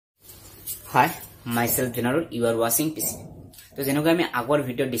Hi, myself General. You are watching PC. तो जेनोगा আমি আগৰ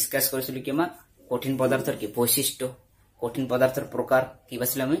ভিডিও ডিসকাস কৰিছিলো কিমা কঠিন পদাৰ্থৰ কি বৈশিষ্ট্য কঠিন পদাৰ্থৰ প্ৰকাৰ কি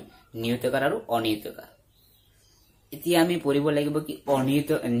আছিল আমি নিয়তকাৰ আৰু অনিয়তকাৰ এতিয়া আমি পঢ়িব লাগিব কি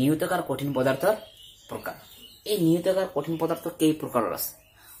নিয়তকাৰ কঠিন পদাৰ্থৰ প্ৰকাৰ এই নিয়তকাৰ কঠিন পদাৰ্থ কেই প্ৰকাৰৰ আছে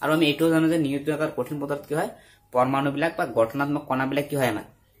আৰু আমি এটো জানো যে নিয়তকাৰ কঠিন পদাৰ্থ কি হয় পৰমাণু বিলাক বা গঠনাত্মক কণা বিলাক কি হয় আমাৰ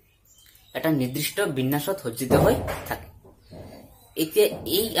এটা নিৰ্দিষ্ট বিন্যাসত সজ্জিত হৈ থাকে এতিয়া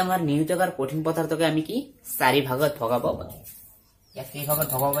এই আমাৰ নিয়তকাৰ কঠিন পদাৰ্থকে আমি কি চাৰি ভাগত ভগাব পাৰি या के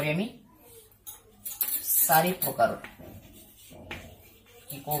भागत भगाव पारि आमी चारि प्रकार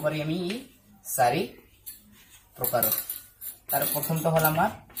की को पारि आमी चारि प्रकार तार प्रथम तो हल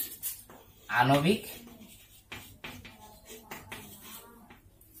आमार आणविक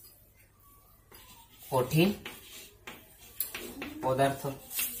कठिन पदार्थ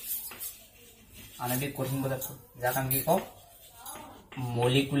आणविक कठिन पदार्थ जाक आमी की कও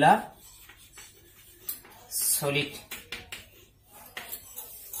मलिकुलार सॉलिड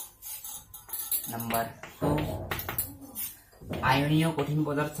नंबर 2 आयनीय कठिन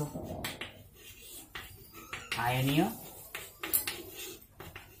पदार्थ आयनीय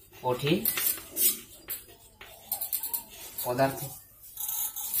कठिन पदार्थ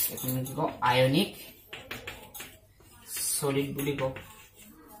एखने की आयनिक सॉलिड বুলি কও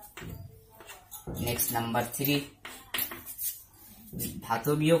नेक्स्ट नंबर 3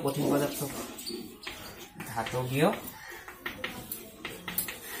 धातवीय कठिन पदार्थ धातवीय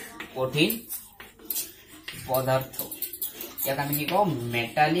कठिन पदार्थ याक आमी কি কও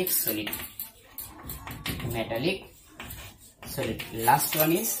metallic solid last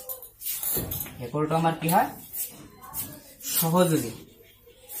one is हेकोरটো আমাৰ কি হয়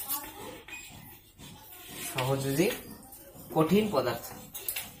সহযোজী কঠিন পদার্থ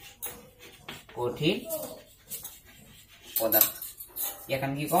याक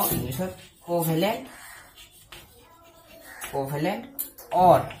आमी কি কও ইংলিশত कोवेलेंट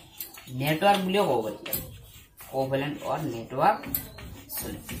और नेटवर्क বুলিও কব পাৰি कोवेलेंट और नेटवर्क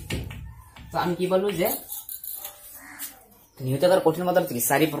सॉलिड तो আমি কি বলবো যে নিয়তকাৰ কঠিন পদাৰ্থ কি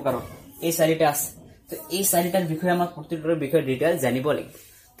চাৰি প্ৰকাৰৰ এই চাৰিটা আছে তো এই চাৰিটাৰ বিষয়ে আমাৰ প্ৰতিটোৰ বিষয়ে ডিটেইল জানিব লাগিব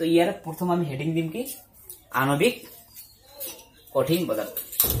তো ইয়াৰ প্ৰথম আমি হেডিং দিম কি আণবিক কঠিন পদাৰ্থ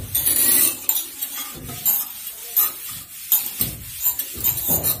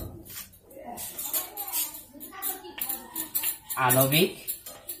आणविक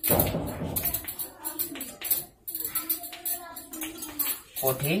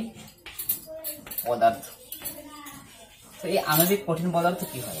कठिन पदार्थ तो ये आणविक कठिन पदार्थ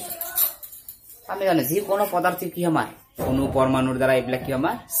की है आमी जानो जे कोनो पदार्थ की हमार अणु परमाणुर द्वारा एबिला की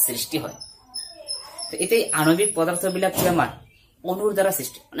हमार सृष्टि হয় तो एते आणविक पदार्थ बिला की हमार अणुर द्वारा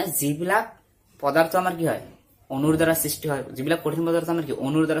सृष्टि माने जेबिला पदार्थ हमार की হয় अणुर द्वारा सृष्टि হয় जेबिला कठिन पदार्थ हमार की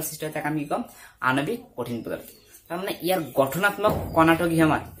अणुर द्वारा सृष्टि হয় তাকে আমি কম आणविक कठिन पदार्थ तार माने यार गठनात्मक कणाটো কি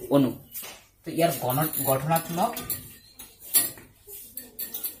हमार अणु तो यार गठनात्मक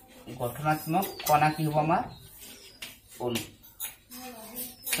कणा की हबो आमार अणु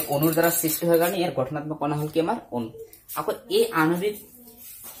तो अणुर द्वारा सृष्टि হয় কাৰণে ইয়াৰ গঠনাত্মক কণা হল কি আমাৰ অণু আকৌ এই আণবিক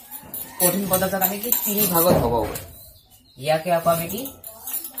কঠিন পদাৰ্থক আমি কি তিনি ভাগত ভগাব পাৰি ইয়াকে আকৌ আমি কি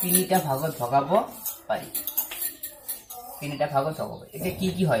তিনিটা ভাগত ভগাব পাৰি এতিয়া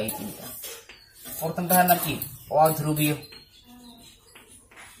কি হয় এই তিনিটা প্ৰথমটা আমাৰ কি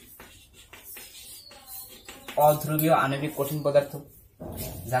অধ্ৰুবীয় আণবিক কঠিন পদাৰ্থ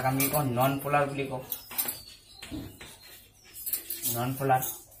যাক আমি কও নন পোলার বুলি কও নন পোলার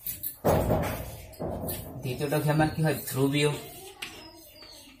দ্বিতীয়টা আমার কি হয় ধ্রুবীয়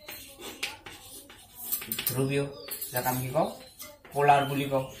যাক আমি কি কও পোলার বুলি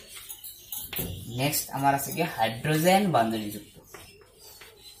কও নেক্সট আমার আছে কি হাইড্রোজেন বান্ধনীযুক্ত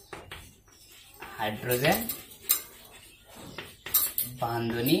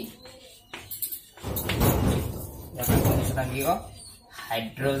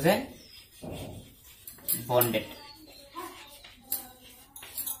हाइड्रोजन बॉन्डेड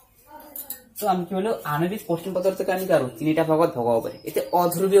तो আমি কি বলো আণবিক কঠিন পদাৰ্থকে আমি কাৰো তিনিটা ভাগত ভগাব পাৰি এতে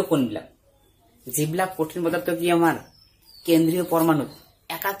অধ্ৰুবীয় কোনবিলাক যেবিলাক কঠিন পদাৰ্থ কি আমাৰ কেন্দ্ৰীয় পৰমাণুত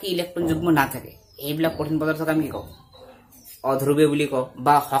একাকী ইলেক্ট্ৰন যুগ্ম না থাকে এইবিলাক কঠিন পদাৰ্থক আমি কি কও অধ্ৰুবীয় বুলি কও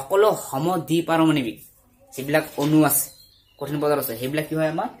বা সকলো সম দ্বিপাৰমাণৱিক যেবিলাক অণু আছে কঠিন পদাৰ্থ আছে সেইবিলাক কি হয়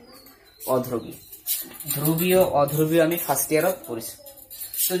আমাৰ অধ্ৰুবীয় অধ্ৰুবীয় আমি ফাৰ্স্ট ইয়াৰত পঢ়িছো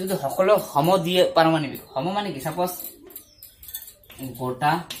তো যদি সকলো সম দ্বিপাৰমাণৱিক সম মানে কি সাপোজ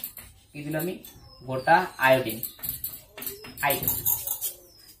গোটা কি দিল আমি গোটা আয়োডিন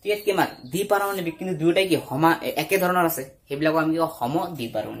ঠিক কিমান দ্বিপাৰমাণৱিক কিন্তু দুয়োটাই কি সম একে ধৰণৰ আছে সেইবিলাক আমি সম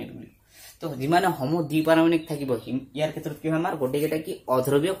দ্বিপাৰমাণৱিক তো যিমানে সম দ্বিপাৰমাণিক থাকিব ইয়াৰ ক্ষেত্ৰত কি হয় আমাৰ গোটেইকেইটা কি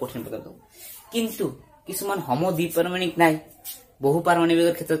অধ্ৰুৱীয় কঠিন পদাৰ্থ। কিন্তু কিছুমান সম দ্বিপাৰমাণিক নাই, বহু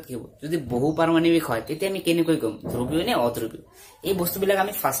পাৰমাণৱিকৰ ক্ষেত্ৰত কি হ'ব? যদি বহু পাৰমাণৱিক হয় তেতিয়া আমি কেনেকৈ কম ধ্ৰুৱীয় নে অধ্ৰুৱীয়? এই বস্তুবিলাক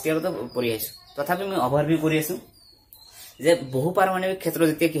আমি ফাৰ্ষ্ট ইয়াৰতে পঢ়ি আহিছো, তথাপি আমি অভাৰভিউ কৰি আছো যে বহু পাৰমাণৱিক ক্ষেত্ৰত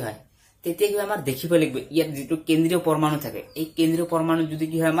যেতিয়া কি হয় তেতিয়া কি আমাৰ দেখিব লাগিব ইয়াত যিটো কেন্দ্ৰীয় পৰমাণু থাকে, এই কেন্দ্ৰীয় পৰমাণু যদি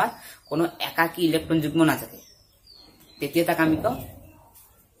কি হয় আমাৰ কোনো একাকী ইলেক্ট্ৰন যুগ্ম নাথাকে তেতিয়া তাক আমি কওঁ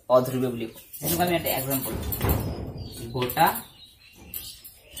অধ্ৰুৱীয় বুলি কওঁ। যেনেকৈ আমি এটা এক্সাম্পল, গোটা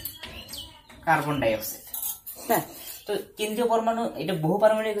কাৰ্বন ডাই অক্সাইড, হ্যাঁ। তো কেন্দ্ৰীয় পৰমাণু এটা বহু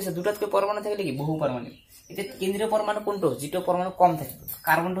পাৰমাণবিক আছে, দুটাতকৈ পৰমাণু থাকিলে কি বহু পাৰমাণবিক। এটা কেন্দ্ৰীয় পৰমাণু কোনটো? যিটো পৰমাণু কম থাকে।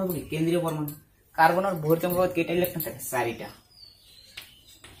 কাৰ্বনটো হবে কি কেন্দ্ৰীয় পৰমাণু। কাৰ্বনৰ ভৌতিক কেইটা ইলেক্ট্ৰন থাকে? 4টা।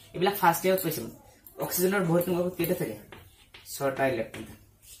 এইবিলাক ফাৰ্ষ্ট ইয়াৰত পাইছিল। অক্সিজেনৰ ভৌতিক কেইটা থাকে? 6টা ইলেক্ট্ৰন থাকে।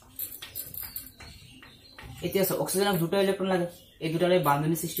 এতিয়া অক্সিজেনক 2টা ইলেক্ট্ৰন লাগে, এই দুটালৈ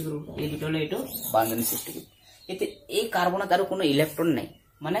বান্ধনী সৃষ্টি কৰিব, এই দুটালৈ এইটো বান্ধনী সৃষ্টি কৰিব। এতিয়া এই কাৰ্বনত আৰু কোনো ইলেক্ট্ৰন নাই,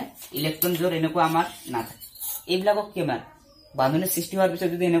 মানে ইলেক্ট্ৰন জোৰ এনেকুৱা আমাৰ নাথাকে। এইবিলাকক কি আমাৰ বান্ধনী সৃষ্টি হোৱাৰ পিছত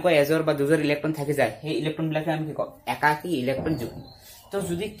যদি এনেকুৱা এজৰ বা দুজৰ ইলেক্ট্ৰন থাকি যায়, সেই ইলেক্ট্ৰন বিলাকে আমি কি কওঁ? একাকী ইলেক্ট্ৰন যুগ্ম। তো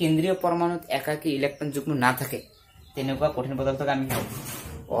যদি কেন্দ্ৰীয় পৰমাণুত একাকী ইলেক্ট্ৰন যুগ্ম নাথাকে তেনেকুৱা কঠিন পদাৰ্থক আমি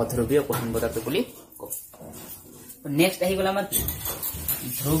অধ্ৰুৱীয় কঠিন পদাৰ্থ বুলি কওঁ। নেক্সট আহি গ'ল আমাৰ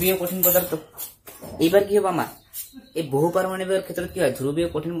ধ্ৰুৱীয় কঠিন পদাৰ্থ। এইবাৰ কি হ'ব আমাৰ এই বহু পাৰমাণৱিকৰ ক্ষেত্ৰত কি হয়? ধ্ৰুৱীয়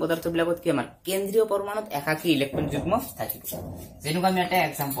কঠিন পদাৰ্থ বিলাকত কি আমাৰ কেন্দ্ৰীয় পৰমাণুত একাকী ইলেক্ট্ৰন যুগ্ম থাকিব। যেনেকুৱা আমি এটা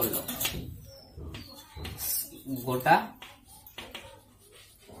এক্সাম্পল লওঁ, গোটা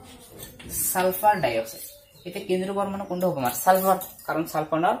সালফাৰ ডাই অক্সাইড। এতিয়া কেন্দ্ৰীয় পৰমাণু কোনটো হ'ব আমাৰ? সালফাৰ, কাৰণ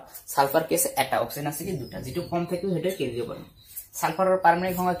সালফাৰ কি আছে? এটা, অক্সিজেন আছে কি? 2টা। যিটো কম থাকিব সেইটো কেন্দ্ৰীয় পৰমাণু। সালফাৰৰ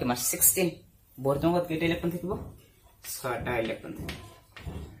পাৰমাণবিক সংখ্যা কিমান? 16। বৰ্তমানত কেইটা ইলেক্ট্ৰন থাকিব? 6টা ইলেক্ট্ৰন থাকিব।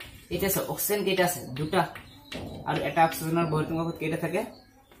 এতিয়া অক্সিজেন কেইটা আছে? 2টা, আৰু এটা অক্সিজেনৰ বৰ্তমানত কেইটা থাকে?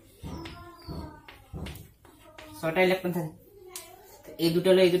 6টা ইলেক্ট্ৰন থাকে। এই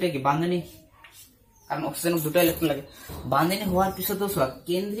দুটালৈ এই দুটা কি বান্ধনী, কাৰণ অক্সিজেন 2টা ইলেক্ট্ৰন লাগে। বান্ধনী হওয়াৰ পিছতো চোৱা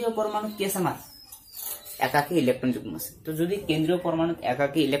কেন্দ্ৰীয় পৰমাণু কি আছে আমাৰ? একাকী ইলেক্ট্ৰন যুগ্ম আছে। তো যদি কেন্দ্ৰীয় পৰমাণুত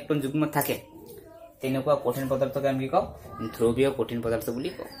একাকী ইলেক্ট্ৰন যুগ্ম থাকে তেনেকুৱা কঠিন পদাৰ্থকে আমি কি কওঁ? ধ্ৰুৱীয় কঠিন পদাৰ্থ বুলি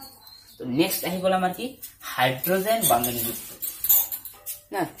কওঁ। তো নেক্সট আহি গ'ল আমাৰ কি? হাইড্ৰোজেন বান্ধনীযুক্ত।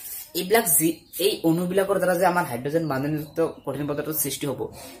 না, এইবিলাক এই অণুবিলাকৰ দ্বাৰা যে আমাৰ হাইড্ৰোজেন বান্ধনীযুক্ত কঠিন পদাৰ্থৰ সৃষ্টি হ'ব,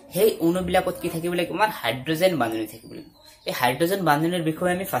 সেই অণুবিলাকত কি থাকিব লাগিব? আমাৰ হাইড্ৰোজেন বান্ধনী থাকিব লাগিব। এই হাইড্ৰোজেন বান্ধনীৰ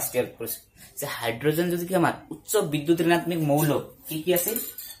বিষয়ে আমি ফাৰ্ষ্ট ইয়াৰত পঢ়িছো যে হাইড্ৰোজেন যদি কি আমাৰ উচ্চ বিদ্যুৎ ঋণাত্মক মৌল কি কি আছে?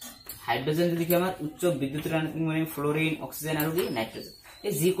 হাইড্ৰোজেন যদি কি আমাৰ উচ্চ বিদ্যুৎ ঋণাত্মক মানে ফ্লোৰিন, অক্সিজেন আৰু কি নাইট্ৰজেন,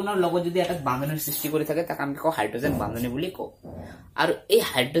 এই যিকোনো লগত যদি এটা বান্ধনীৰ সৃষ্টি কৰি থাকে তাক আমি কওঁ হাইড্ৰোজেন বান্ধনী বুলি কওঁ। আৰু এই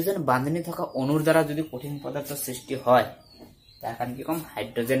হাইড্ৰোজেন বান্ধনী থকা অণুৰ দ্বাৰা যদি কঠিন পদাৰ্থৰ সৃষ্টি হয় তাক আমি কি কম?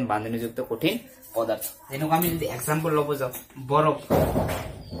 হাইড্ৰোজেন বান্ধনীযুক্ত কঠিন পদাৰ্থ। যেনেকুৱা আমি যদি এক্সাম্পল ল'ব যাওঁ, বৰফ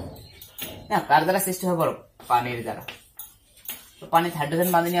না, কাৰ দ্বাৰা সৃষ্টি হয় বৰফ? পানীৰ দ্বাৰা। তো পানীত হাইড্ৰোজেন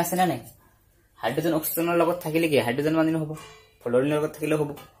বান্ধনী আছে না নাই? হাইড্ৰোজেন অক্সিজেনৰ লগত থাকিলে কি হাইড্ৰোজেন বান্ধনী হ'ব, ফ্লোৰিনৰ লগত থাকিলেও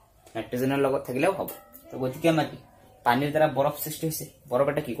হ'ব, নাইট্ৰজেনৰ লগত থাকিলেও হ'ব। তো গতিকে আমাৰ কি পানীৰ দ্বাৰা বৰফ সৃষ্টি হৈছে, বৰফ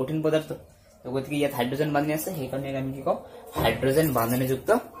এটা কি কঠিন পদাৰ্থ। তো গতিকে ইয়াত হাইড্ৰোজেন বান্ধনী আছে, সেইকাৰণে আমি কি কওঁ? হাইড্ৰোজেন বান্ধনীযুক্ত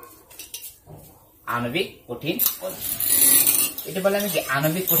আণৱিক কঠিন পদাৰ্থ। এটা বলে আমি কি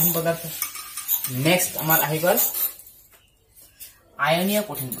আণৱিক কঠিন পদাৰ্থ। নেক্সট আমাৰ আহি গ'ল আয়নীয়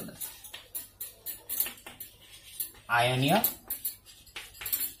কঠিন পদাৰ্থ। আয়নীয়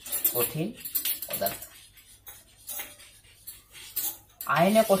কঠিন পদাৰ্থ।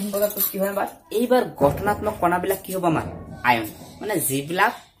 আয়নীয় কঠিন পদাৰ্থ কি হয় আমাৰ? এইবাৰ গঠনাত্মক কণাবিলাক কি হ'ব আমাৰ? আয়ন, মানে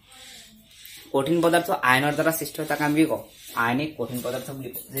যিবিলাক কঠিন পদাৰ্থ আয়নৰ দ্বাৰা সৃষ্টি হয় তাক আমি কি কওঁ? আয়নিক কঠিন পদাৰ্থ বুলি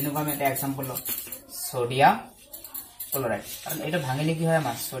কওঁ। যেনেকুৱা আমি এটা এক্সাম্পল লওঁ, সোডিয়াম ক্লোৰাইড। কাৰণ এটা ভাঙিলে কি হয়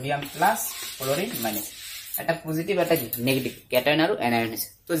আমাৰ? সোডিয়াম প্লাস ক্লোৰিন মাইনাস, এটা পজিটিভ এটা কি নেগেটিভ, ক্যাটায়ন আৰু এনায়ন আছে।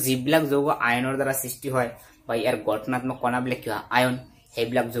 তো যিবিলাক যৌগ আয়নৰ দ্বাৰা সৃষ্টি হয় বা ইয়াৰ গঠনাত্মক কণাবিলাক কি হয়? আয়ন,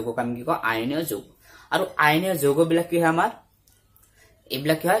 সেইবিলাক যৌগক আমি কি কওঁ? আয়নীয় যৌগ। আৰু আয়নীয় যৌগবিলাক কি হয় আমাৰ?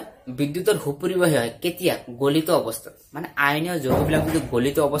 এইবিলাক কি হয়? বিদ্যুতৰ সুপৰিবাহী হয়। কেতিয়া? গলিত অৱস্থাত। মানে আয়নীয় যৌগবিলাক যদি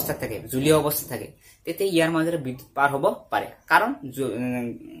গলিত অৱস্থাত থাকে, জলীয় অৱস্থাত থাকে, তেতিয়া ইয়াৰ মাজেৰে বিদ্যুৎ পাৰ হ'ব পাৰে। কাৰণ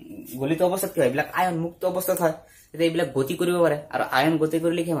গলিত অৱস্থাত কি হয়? এইবিলাক আয়ন মুক্ত অৱস্থাত হয়, তেতিয়া এইবিলাক গতি কৰিব পাৰে, আৰু আয়ন গতি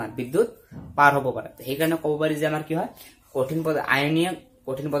কৰিলে কি আমাৰ বিদ্যুৎ পাৰ হ'ব পাৰে। সেইকাৰণে ক'ব পাৰি যে আমাৰ কি হয়? আয়নীয়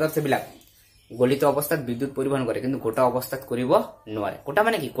কঠিন পদাৰ্থবিলাক গলিত অৱস্থাত বিদ্যুৎ পৰিবহন কৰে, কিন্তু গোটা অৱস্থাত কৰিব নোৱাৰে। গোটা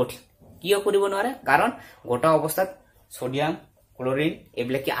মানে কি কঠিন। কিয় কৰিব নোৱাৰে? কাৰণ গোটা অৱস্থাত সোডিয়াম ক্লোৰিন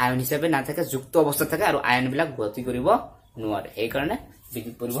এইবিলাক কি আয়ন হিচাপে নাথাকে, যুক্ত অৱস্থাত থাকে, আৰু আয়নবিলাক গতি কৰিব নোৱাৰে, সেইকাৰণে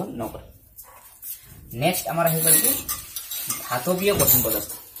বিদ্যুৎ পৰিবহন নকৰে। নেক্সট আমাৰ আহি গ'ল কি ধাতৱীয় কঠিন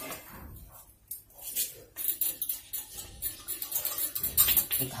পদাৰ্থ।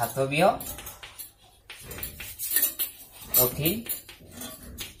 ধাতৱীয় কঠিন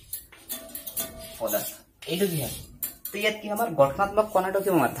পদাৰ্থ এইটো কি হয় তো ইয়াত কি আমাৰ গঠনাত্মক কণাটো কি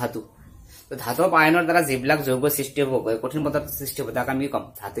আমাৰ ধাতু তো ধাতব আয়নৰ দ্বাৰা যিবিলাক যৌগ সৃষ্টি হ'ব কঠিন পদাৰ্থ সৃষ্টি হ'ব তাক আমি কম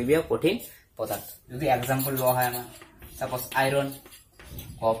ধাতৱীয় কঠিন পদাৰ্থ যদি एग्जांपल লোৱা হয় আমাৰ সাপোজ আয়ৰন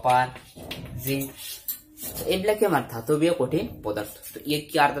কপাৰ জিংক এইবিলাক কি আমাৰ ধাতৱীয় কঠিন পদাৰ্থ তো ই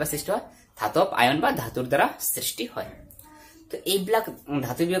কি আৰ দ্বাৰা সৃষ্টি হয় ধাতব আয়ন বা ধাতুৰ দ্বাৰা সৃষ্টি হয় তো এইবিলাক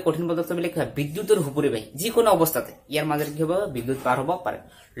ধাতৱীয় কঠিন পদাৰ্থবিলাক বিদ্যুতৰ হুপৰিবাহী যিকোনো অৱস্থাতে ইয়াৰ মাজেৰে কি হ'ব বিদ্যুৎ পাৰ হ'ব পাৰে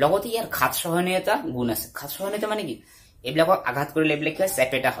লগতে ইয়াৰ ঘাত সহনীয়তা গুণ আছে ঘাত সহনীয়তা মানে কি এইবিলাকক আঘাত কৰিলে এইবিলাক কি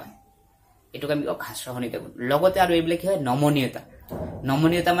চেপেটা হয় এটুক আমি ঘাত সহনীয়তা গুণ লগতে আৰু এইবিলাক কি হয় নমনীয়তা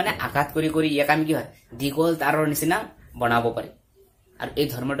নমনীয়তা মানে আঘাত কৰি কৰি ইয়াক আমি কি হয় দীঘল তাৰৰ নিচিনা বনাব পাৰি আৰু এই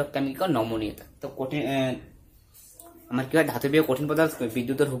ধৰ্মটোক আমি কি কওঁ নমনীয়তা তো কঠিন আমাৰ কি হয় ধাতৱীয় কঠিন পদাৰ্থ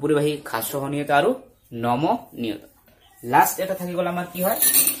বিদ্যুতৰ হুপৰিবাহী ঘাত সহনীয়তা আৰু নমনীয়তা লাস্ট এটা থাকি গল আমাৰ কি হয়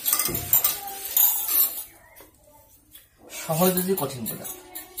সহযোজী কঠিন পদাৰ্থ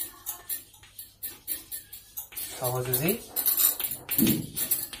সহযোজী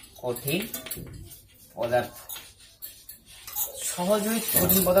কঠিন পদাৰ্থ সহযোজী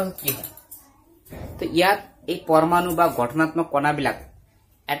কঠিন পদাৰ্থ কি হয় তো ইয়াত এই পৰমাণু বা গঠনাত্মক কণাবিলাক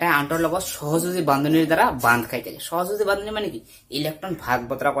এটা আন্তৰ লগত সহযোজী বান্ধনীৰ দ্বাৰা বান্ধ খাই থাকে সহযোজী বান্ধনী মানে কি ইলেক্ট্ৰন ভাগ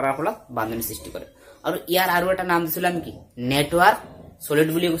বতৰা কৰাৰ ফলত বান্ধনী সৃষ্টি কৰে আৰু ইয়াৰ আৰু এটা নাম দিছিল আমি কি নেটওয়াৰ্ক সলিড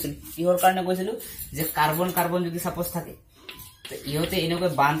বুলি কৈছিল কিহৰ কাৰণে কৈছিল যে কাৰ্বন কাৰ্বন যদি সাপোজ থাকে তো ইহতে এনেকৈ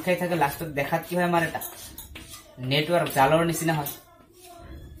বান্ধ খাই থাকে লাষ্টত দেখাত কি হয় আমাৰ এটা নেটওয়াৰ্ক জালৰ নিচিনা হয়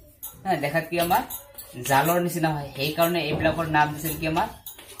হ্যাঁ দেখাত কি আমাৰ জালৰ নিচিনা হয় সেই কাৰণে এইবিলাকৰ নাম দিছিল কি আমাৰ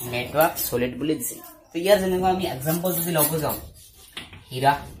নেটওয়াৰ্ক সলিড বুলি দিছিল তো ইয়াৰ যেনেকৈ আমি एग्जांपल যদি লব যাও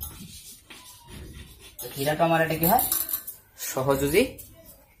হীৰা তো হীৰাটো আমাৰ এটা কি হয় সহযোজী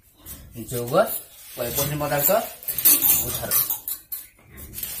যৌগ কঠিন পদাৰ্থৰ উদাহৰণ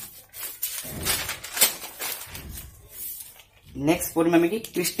নেক্সট পঢ়িম আমি কি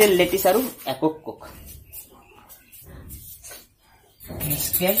ক্ৰিস্টাল লেটিস আৰু একক কোক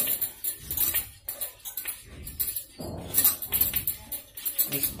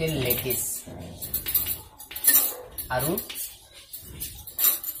ক্ৰিস্টাল লেটিস আৰু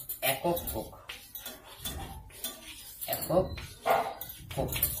একক কোক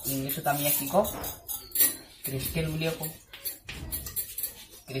ইংলিশত আমি কি কওঁ ক্রিস্টাল বুলিও কওঁ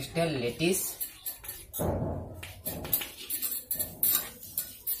crystal lettuce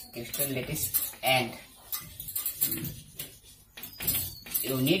and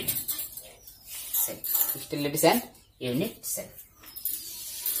unit cell crystal lettuce and unit cell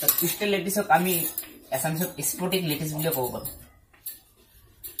তো ক্রিস্টাল লেটিসক আমি আসামিছত স্ফটিক লেটিস বুলিও কব পাৰো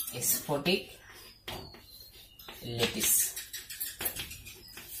স্ফটিক লেটিস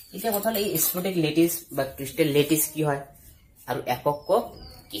এতিয়া কথা এই স্ফটিক লেটিস বা ক্ৰিস্টাল লেটিস কি হয় আৰু একক কোক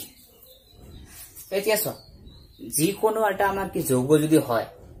কি এতিয়া সব যিকোনো এটা আমাৰ কি যৌগ যদি হয়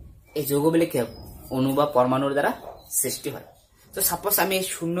এই যৌগবিলাক কি অণু বা পৰমাণুৰ দ্বাৰা সৃষ্টি হয় তো সাপোজ আমি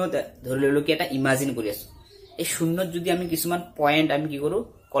শূন্য ধৰি ললো কি এটা ইমাজিন কৰি আছো এই শূন্যত যদি আমি কিছুমান পয়েন্ট আমি কি কৰো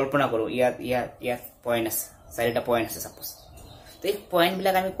কল্পনা কৰো ইয়াত পয়েন্ট আছে চাৰিটা পয়েন্ট আছে সাপোজ তো এই পয়েন্ট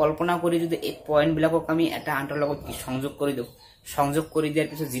বিলাক আমি কল্পনা কৰি যদি এই পয়েন্ট বিলাকক আমি এটা আন্তৰ লগত কি সংযোগ কৰি দিও সংযোগ কৰি দিয়াৰ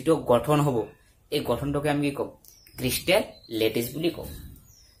পিছত যেটো গঠন হ'ব এই গঠনটোকে আমি কি কম ক্রিস্টাল লেটিস বুলি কম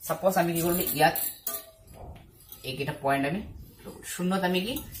সাপোজ আমি কি কৰিম ইয়াত এইকেইটা পয়েন্ট আমি শূন্যত আমি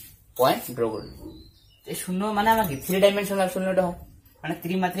কি পয়েন্ট ড্ৰ কৰিম এই শূন্য মানে আমাৰ কি 3 ডাইমেনশনাল শূন্যটো হয় মানে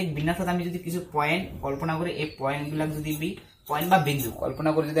ত্ৰিমাত্ৰিক বিন্যাসত আমি যদি কিছু পয়েন্ট কল্পনা কৰি এই পয়েন্ট বিলাক যদি পয়েন্ট বা বিন্দু কল্পনা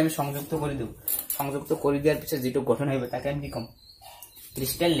কৰি যদি আমি সংযুক্ত কৰি দিও সংযুক্ত কৰি দিয়াৰ পিছত যেটো গঠন হ'ব তাকে আমি কি কম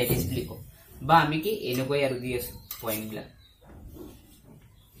ক্ৰিস্টাল লেটিস বুলি কম বা আমি কি এনেকৈ আৰু দি আছো পয়েন্ট বিলাক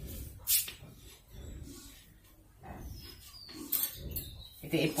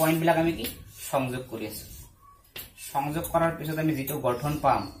এতে এই পয়েন্ট বিলাক আমি কি সংযোগ কৰি আছো সংযোগ কৰাৰ পিছত আমি যেটো গঠন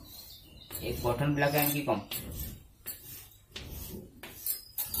পাম এই গঠন বিলাকে আমি কি কম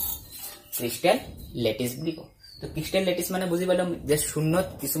ক্রিস্টাল লেটিস বুলি কম তো ক্রিস্টাল লেটিস মানে বুজি পালো যে শূন্যত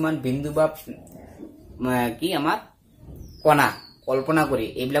কিছুমান বিন্দু বা কি আমাৰ কণা কল্পনা কৰি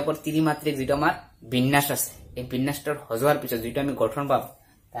এইবিলাকৰ ত্ৰিমাত্ৰিক যেটো আমাৰ বিন্যাস আছে এই বিন্যাসৰ হজোৱাৰ পিছত যেটো আমি গঠন পাম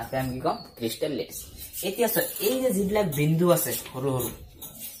তাকে আমি কি কম ক্ৰিস্টাল লেটিস এতিয়া এই যে যিবিলাক বিন্দু আছে সৰু সৰু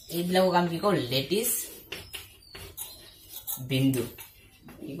এইবিলাকক আমি কি কওঁ লেটিস বিন্দু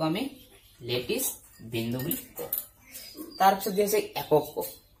কি কওঁ আমি লেটিস বিন্দু বুলি তাৰ পিছত দিছে একক কোক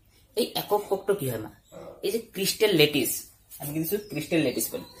এই একক কোকটো কি হয় এই যে ক্রিস্টাল লেটিস আমি কিছু ক্রিস্টাল লেটিস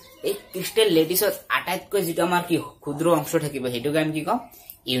বলি এই ক্রিস্টাল লেটিসত আটাইতকৈ যেটো আমাৰ কি ক্ষুদ্ৰ অংশ থাকিব হেতুকে আমি কি কওঁ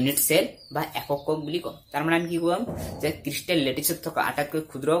ইউনিট সেল বা একক কোক বুলি কওঁ তাৰ মানে আমি কি কম যে ক্ৰিস্টাল লেটিসত থকা আটাইতকৈ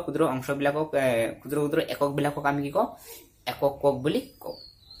ক্ষুদ্ৰ ক্ষুদ্ৰ অংশবিলাকক ক্ষুদ্ৰ ক্ষুদ্ৰ একক বিলাকক আমি কি কওঁ একক কোক বুলি কওঁ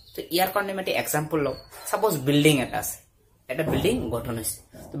তো ইয়াৰ কাৰণে আমি এক্সাম্পল লওঁ সাপোজ বিল্ডিং এটা আছে এটা বিল্ডিং গঠন হৈছে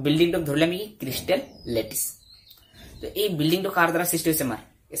তো বিল্ডিংটোক ধৰিলে আমি ক্ৰিষ্টেল লেটিছ তো এই বিল্ডিংটো কাৰ দ্বাৰা সৃষ্টি হৈছে আমাৰ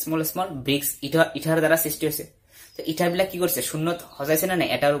স্মল স্মল ব্ৰিক্স ইটাৰ দ্বাৰা সৃষ্টি হৈছে তো ইটাৰবিলাক কি কৰিছে শূন্যত সজাইছে না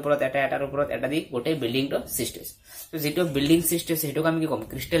এটাৰ ওপৰত এটা দি গোটেই বিল্ডিংটো সৃষ্টি হৈছে তো যেটো বিল্ডিং সৃষ্টি হৈছে হেতুক আমি কি কম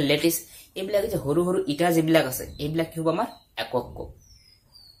ক্ৰিষ্টেল লেটিছ এইবিলাক যে সৰু সৰু ইটা যিবিলাক আছে এইবিলাক কি হ'ব আমাৰ একক কক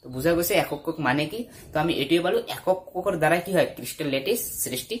তো বুঝা গৈছে একক কক মানে কি তো আমি এটিয়ে পালো একক কোকৰ দ্বাৰা কি হয় ক্ৰিষ্টেল লেটিছ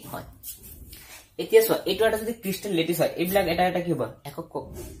সৃষ্টি হয় এতিয়া চোৱা এইটো এটা যদি ক্ৰিষ্টেল লেটিছ হয় এইবিলাক এটা কি হ'ব একক কক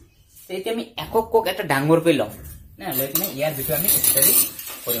তো এতিয়া আমি একক কক এটা ডাঙৰ পে লম না লৈ কিনে ইয়াৰ বিষয়ে আমি ষ্টাডি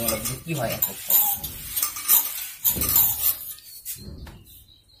কৰিম অলপ কি হয় একক কক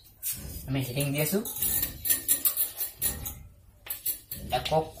আমি হেডিং দি আছো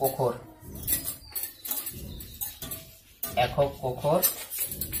একক কোকৰ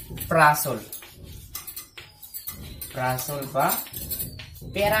প্ৰাচল বা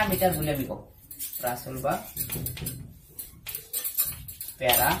প্যাৰামিটাৰ বুলি আমি কওঁ প্ৰাচল বা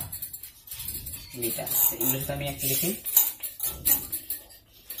প্যাৰামিটাৰ ইংলিশত আমি কি লিখিম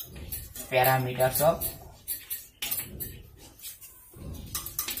প্যাৰামিটাৰস অফ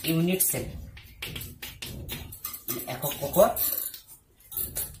ইউনিট সেল একক কোকৰ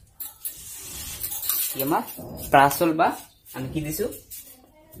ইয়ামা প্ৰাচল বা আমি কি দিছো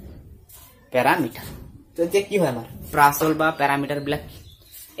প্যাৰামিটাৰ তো এতিয়া কি হয় আমাৰ প্ৰাচল বা প্যাৰামিটাৰ বিলাক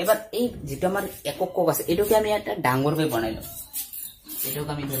এবাৰ এই যেটো আমাৰ একক কক আছে এটোকে আমি এটা ডাঙৰ কৈ বনাই লম এটোক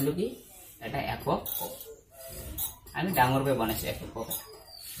আমি ধৰিলো কি এটা একক কক আমি ডাঙৰ কৈ বনাইছো একক কক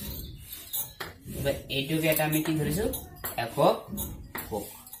এবাৰ এটোকে এটা আমি কি ধৰিছো একক কক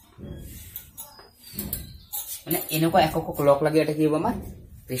মানে এনেকুৱা একক কক লগ লাগি এটা কি হ'ব আমাৰ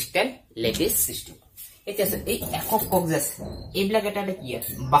ক্ৰিষ্টেল লেটিছ সিস্টেম এতিয়া এই একক কক যে এইবিলাক এটা কি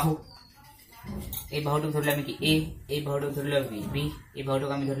আছে বাহু এই বাহুটো ধৰিলে আমি কি এ এই বাহুটো ধৰিলে বি বি এই বাহুটো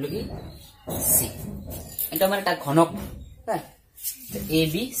আমি ধৰিলো কি সি এটা আমাৰ এটা ঘনক হ্যাঁ এ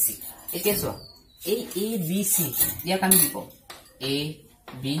বি সি এতিয়া চোৱা এই এ বি সি ইয়াক আমি কি কওঁ এ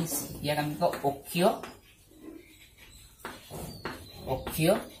বি সি ইয়াক আমি কওঁ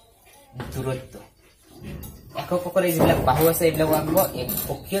অক্ষীয় দূৰত্ব একক কোকৰ এই যিবিলাক বাহু আছে এইবিলাক আমি কওঁ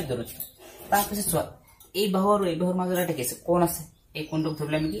অক্ষীয় দূৰত্ব তাৰপিছত চোৱা এই বাহু আৰু এই বাহুৰ মাজত এটা কি আছে কোণ আছে এই কোণটোক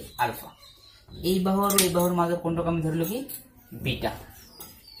ধৰিলে আমি কি আলফা এই বাহু আৰু এই বাহুৰ মাজৰ কোণটোক আমি ধৰিলো কি বিটা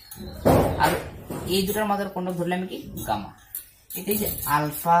আৰু এই দুটাৰ মাজৰ কোণটোক ধৰিলে আমি কি গামা এতিয়া যে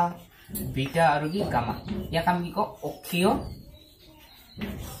আলফা বিটা আৰু কি গামা ইয়াক আমি কি কওঁ অক্ষীয়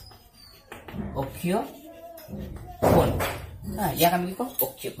কোণ হ্যাঁ ইয়াক আমি কি কওঁ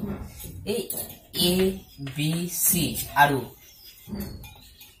অক্ষীয় কোণ এই এ বি সি আৰু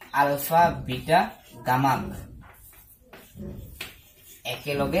আলফা বিটা গামাক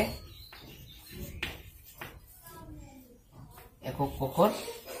একেলগে একক কোকৰ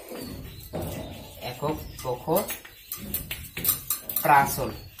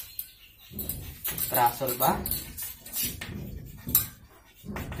প্ৰাচল বা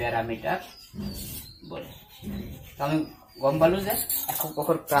প্যাৰামিটাৰ বলে আমি গম পালো যে একক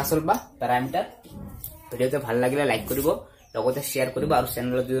কোকৰ প্ৰাচল বা প্যাৰামিটাৰ ভিডিওটো ভাল লাগিলে লাইক কৰিব লগতে শেয়াৰ কৰিব আৰু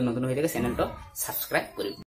চেনেলত যদি নতুন হৈ থাকে চেনেলটো সাবস্ক্ৰাইব কৰিব